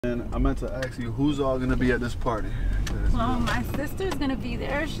And I meant to ask you, who's all gonna be at this party? Well, my sister's gonna be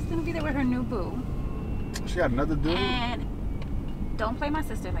there. She's gonna be there with her new boo. She got another dude? And don't play my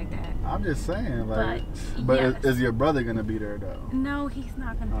sister like that. I'm just saying, like, but yes. is your brother gonna be there though? No, he's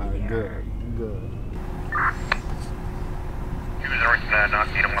not gonna be there. Good.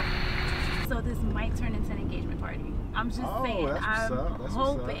 So this might turn into an engagement party. I'm just saying. I'm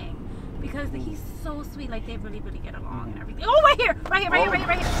hoping. Because he's so sweet, like they really get along and everything. Oh, right here.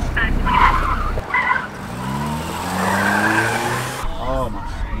 Oh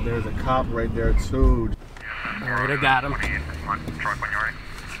my, there's a cop right there too. All right, I got him.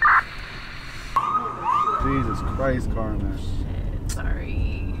 Jesus Christ, Carmen. Shit,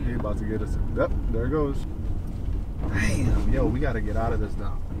 sorry. He about to get us. Yep, there it goes. Damn, yo, we gotta get out of this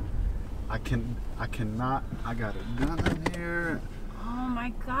though. I cannot. I got a gun in here. Oh my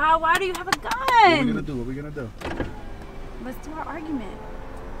God, why do you have a gun? What are we gonna do? Let's do our argument.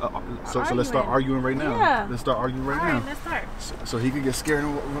 So let's start arguing right now. Yeah. Let's start arguing right now. All right, let's start. So he could get scared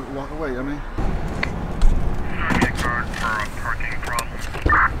and walk away, I mean. Parking problem.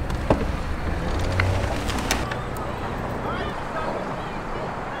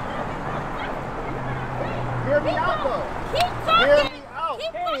 Hear me out though. Keep talking. Hear me out.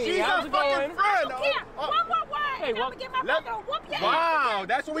 Hey, she's our fucking friend. One more word. Hey, I'm gonna get my fucking whoop your ass. Wow,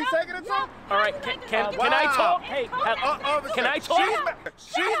 that's what we taking it to? All right, can I talk? Hey, can I talk?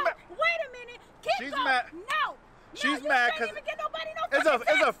 She's mad. Wait a minute. She's mad. No. She's mad because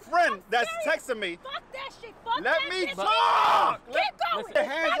it's a friend that's texting me. Fuck that shit. Fuck Let that me shit. talk. Keep going. Get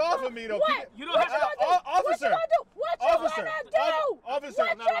hands off of me though. What? You don't have to. Officer. What you gonna do? Officer.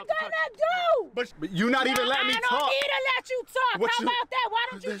 What you gonna do? But you not even letting me talk. I don't need to let you talk. How about that? Why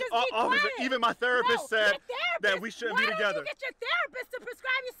don't you just be Officer, quiet? even my therapist said that we shouldn't be together. Why don't you get your therapist to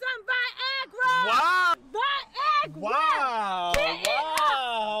prescribe you some Viagra? Wow. Viagra. Wow. Get it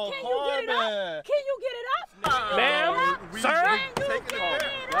up. Can you get it up? Can you get it up? Ma'am, sir. Taking it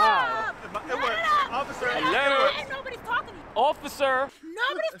there. Wow. Officer, hello. And nobody's talking to you. Officer.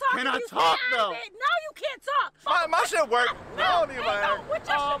 Nobody's talking Can to I you. talk Stay out though? of it. No, you can't talk. My shit work. I don't need my No, with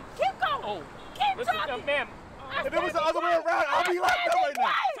your shit. Keep going. Oh, Keep listen, talking. ma'am. If it was the other way around, I'll be locked up right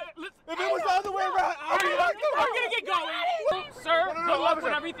now. If it was the other way around, I'll be locked up We're right gonna get going. Sir, now. good luck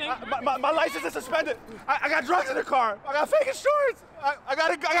with everything. My license is suspended. I got drugs in the car. I got fake insurance. I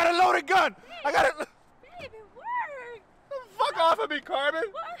got a loaded gun. I got it. Babe, it worked. Fuck off of me, Carmen.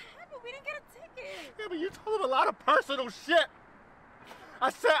 What happened? We didn't get a ticket. Yeah, but you told him a lot of personal shit. I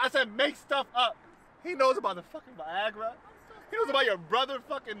said make stuff up. He knows about the fucking Viagra. He knows about your brother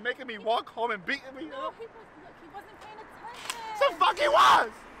fucking making me walk home and beating me No, up. he wasn't paying attention. So fuck he was.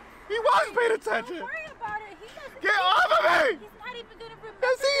 He was paying attention. Don't worry about it. He doesn't. Get off of me. He's not even gonna remember.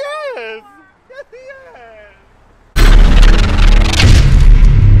 Yes he is. Yes he is.